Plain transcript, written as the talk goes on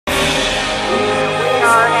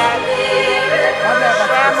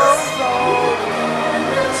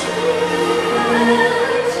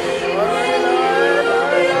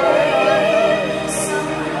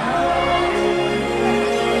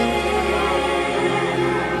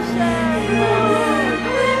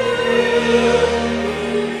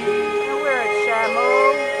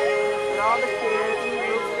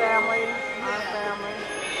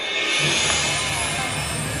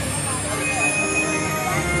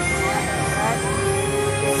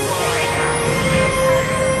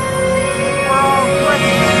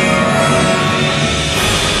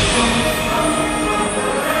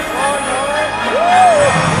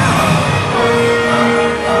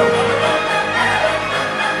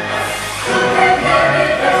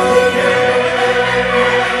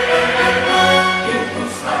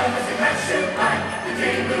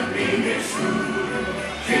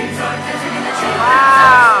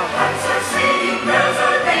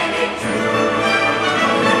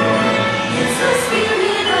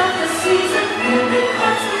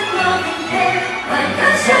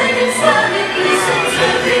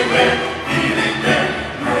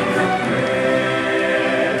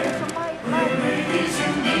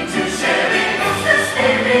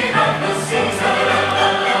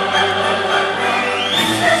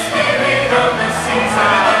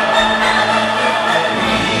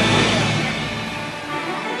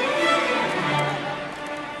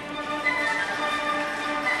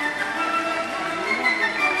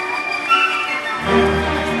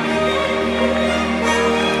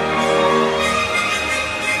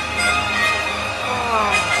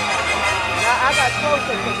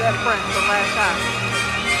last time.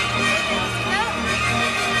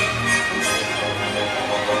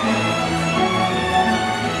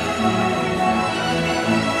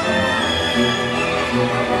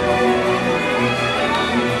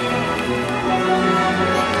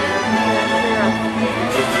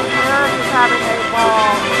 Having a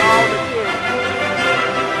ball with all the kids.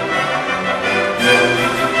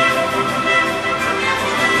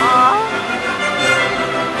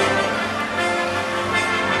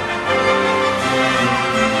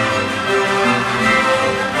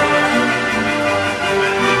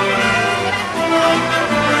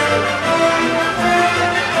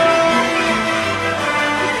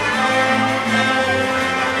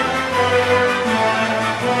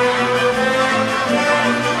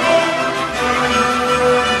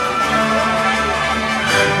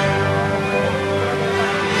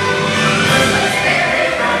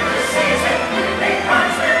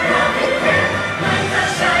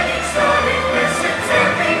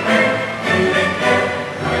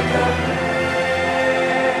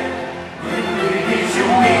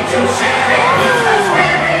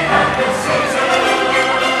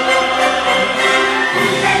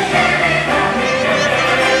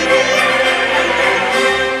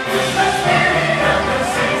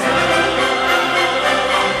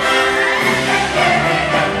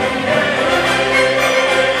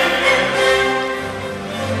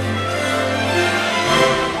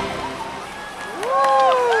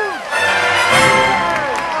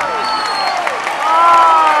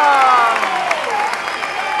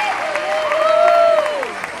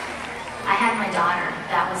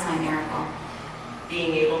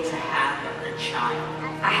 Being able to have a child.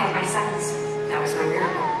 I had my sons. That was my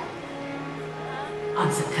miracle. On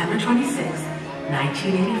September 26,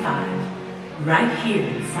 1985, right here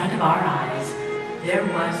in front of our eyes, there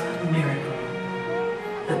was a miracle.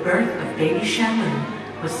 The birth of baby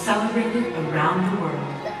Shamu was celebrated around the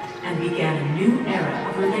world and began a new era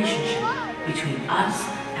of relationship between us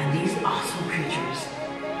and these awesome creatures.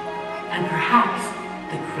 And perhaps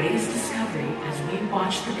the greatest discovery as we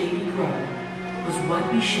watched the baby grow was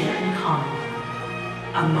what we share in common.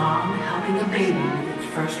 A mom helping a baby with its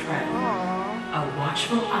first breath, a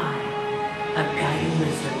watchful eye, a guiding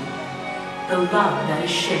wisdom, the love that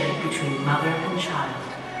is shared between mother and child,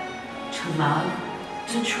 to love,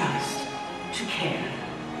 to trust, to care.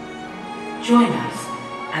 Join us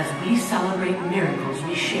as we celebrate miracles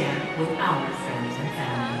we share with our friends and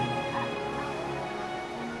family.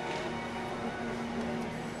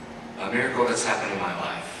 A miracle that's happened in my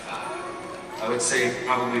life. I would say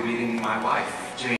probably meeting my wife.